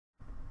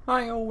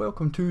Hi all,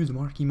 welcome to the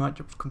Marquee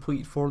Matchups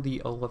completed for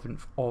the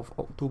 11th of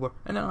October.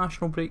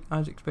 International break,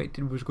 as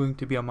expected, was going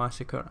to be a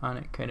massacre, and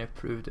it kind of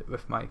proved it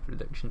with my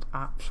predictions.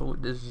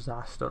 Absolute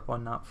disaster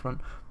on that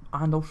front,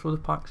 and also the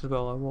packs as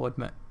well, I will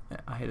admit,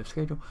 ahead of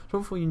schedule. So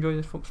hopefully you enjoy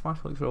this, folks.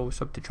 Smash likes are always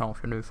sub to the channel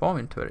if you're new. Follow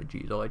me on Twitter at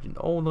GZLegend.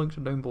 All the links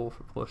are down below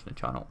for posting the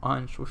channel,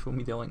 and social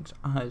media links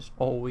as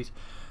always.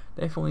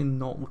 Definitely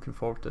not looking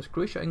forward to this.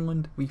 Croatia,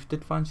 England, we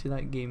did fancy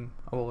that game,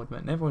 I will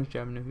admit. Netherlands,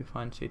 Germany, we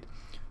fancied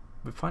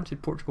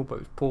Portugal, but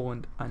it was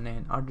Poland, and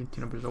then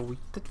Argentina, Brazil. We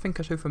did think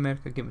a South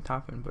America game would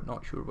happen, but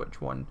not sure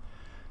which one.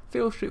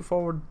 Fairly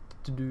straightforward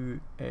to do.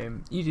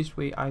 Easiest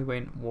way I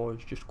went was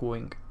just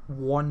going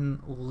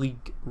one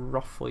league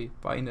roughly,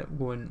 but I ended up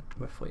going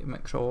with like a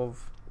mix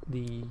of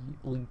the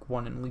League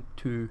 1 and League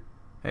 2,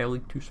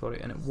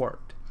 and it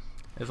worked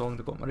as long as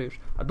I got my rares.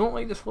 I don't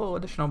like this little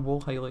addition. I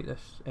will highlight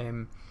this.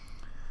 It's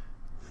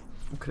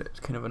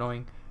kind of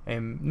annoying.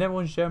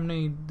 Netherlands,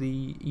 Germany,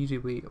 the easy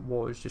way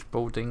was just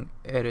building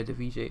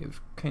Eredivisie. It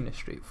was kind of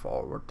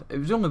straightforward. It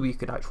was the only way you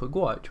could actually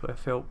go, I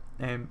felt,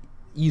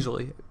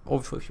 easily.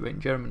 Obviously if you went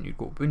in German you'd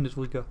go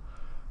Bundesliga,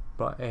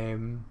 but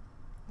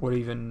or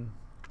even,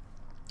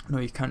 no,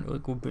 you can't really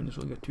go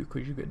Bundesliga 2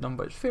 because you get done,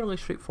 but it's fairly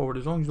straightforward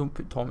as long as you don't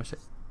put Thomas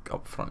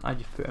up front. I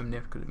just put him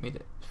there because it made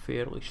it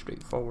fairly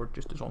straightforward,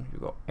 just as long as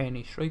you've got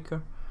any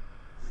striker.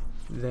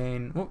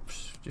 Then,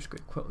 whoops, just got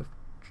to quickly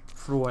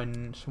throw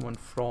in someone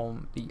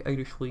from the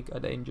Irish League. I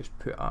then just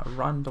put a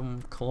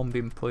random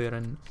Colombian player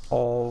in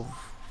of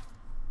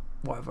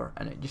whatever,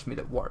 and it just made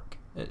it work.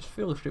 It's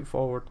fairly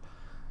straightforward.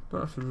 Don't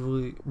have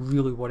to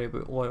really worry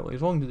about loyalty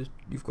as long as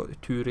you've got the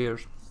two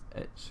rares.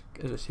 It's,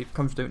 as I say, it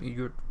comes down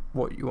to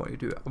what you want to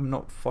do. I'm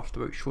not fussed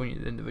about showing you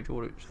the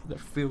individual routes. They're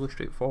fairly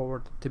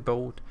straightforward to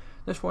build.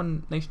 This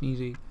one nice and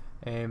easy.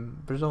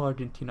 Brazil,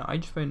 Argentina. I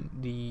just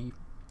went the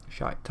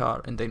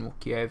Shakhtar and Dynamo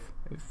Kiev.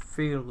 It's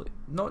fairly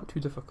not too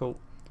difficult.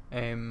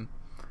 A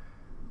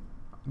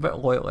bit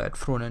of loyalty I'd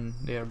thrown in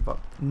there, but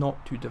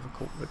not too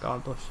difficult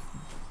regardless.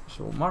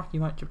 So Marquee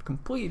Matchup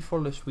completed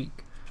for this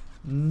week.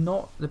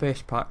 Not the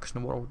best packs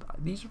in the world.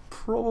 These are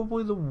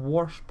probably the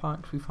worst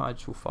packs we've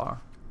had so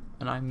far,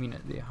 and I mean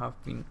it. They have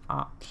been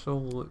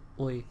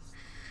absolutely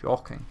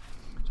shocking.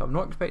 So I'm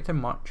not expecting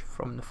much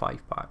from the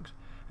 5 packs.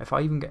 If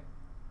I even get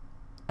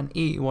an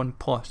 81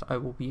 plus, I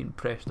will be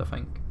impressed, I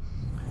think.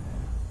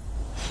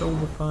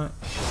 Silver pack.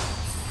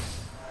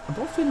 I'd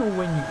love to know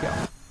when you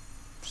get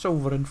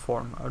silver in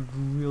form. I'd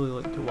really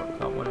like to work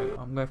that one out. I'm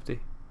going to have to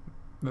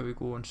maybe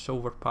go on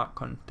silver pack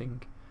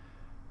hunting.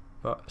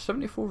 But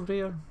 74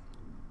 rare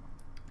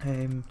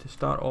to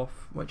start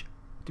off, which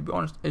to be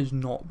honest is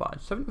not bad.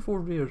 74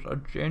 rares are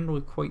generally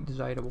quite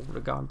desirable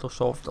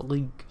regardless of the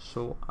league,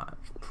 so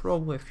it's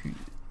probably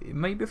it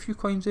might be a few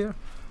coins there,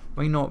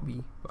 might not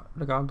be, but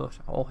regardless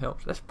it all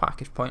helps. This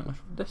pack is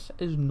pointless. This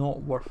is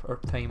not worth our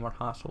time or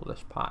hassle,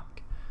 this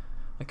pack.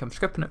 Like, I'm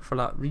skipping it for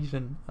that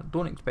reason. I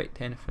don't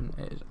expect anything.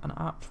 It is an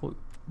absolute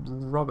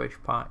rubbish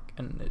pack,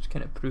 and it's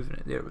kind of proving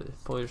it there with the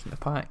players in the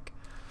pack.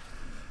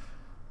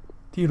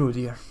 Dear oh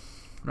dear.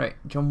 Right,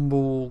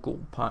 jumbo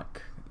gold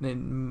pack.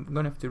 Then I'm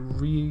going to have to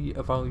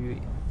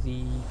re-evaluate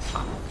the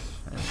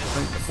packs. And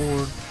right the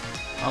board,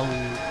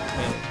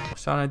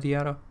 Lassana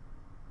Diarra.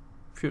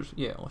 Sure,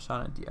 yeah,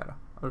 Lassana Diarra.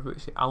 I was about to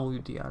say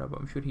Aliou Diarra, but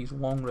I'm sure he's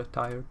long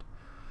retired.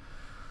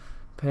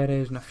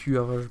 Perez and a few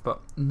others,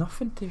 but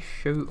nothing to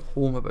shout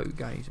home about,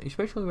 guys,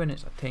 especially when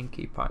it's a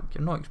 10k pack.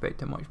 You're not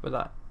expecting much, but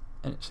that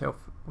in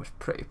itself was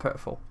pretty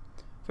pitiful.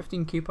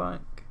 15k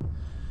pack,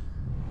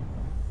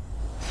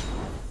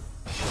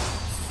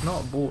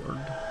 not a board.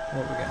 What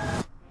are we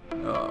getting?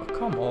 Oh,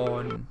 come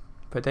on,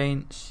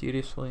 Pedant,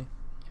 seriously.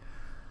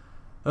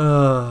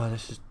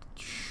 This is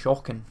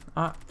shocking.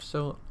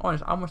 Absolutely,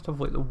 honest, I must have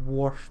like the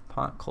worst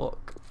pack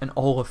luck in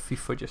all of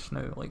FIFA just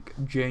now. Like,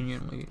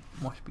 genuinely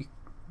must be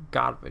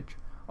garbage.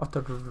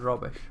 Utter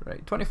rubbish.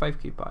 Right,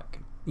 25k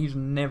pack. He's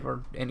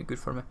never any good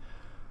for me.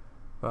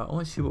 But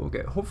let's see what we'll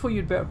get. Hopefully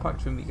you'd better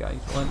packs than me,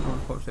 guys. Let me know in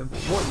the comments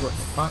what you got in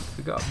the packs.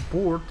 We got a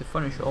board to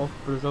finish off.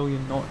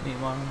 Brazilian, not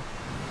Neymar.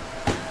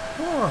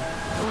 Oh,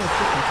 it's only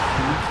taken a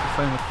few weeks to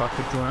finally pack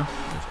a Jonah.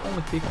 It's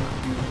only taken a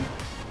few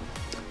weeks.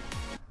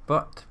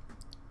 But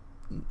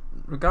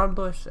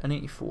regardless, an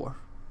 84.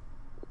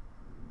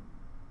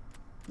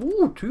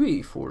 Ooh, 2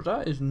 84s.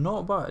 That is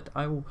not bad.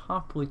 I will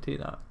happily take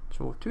that.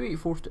 So 2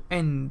 84s to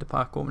end the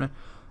pack opening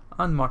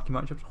and Marquee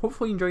Matchups.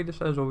 Hopefully you enjoyed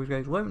this as always,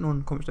 guys. Let me know in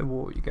the comments down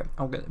below what you get.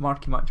 I'll get the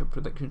Marquee Matchup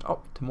predictions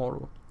up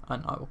tomorrow,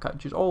 and I will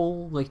catch you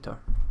all later.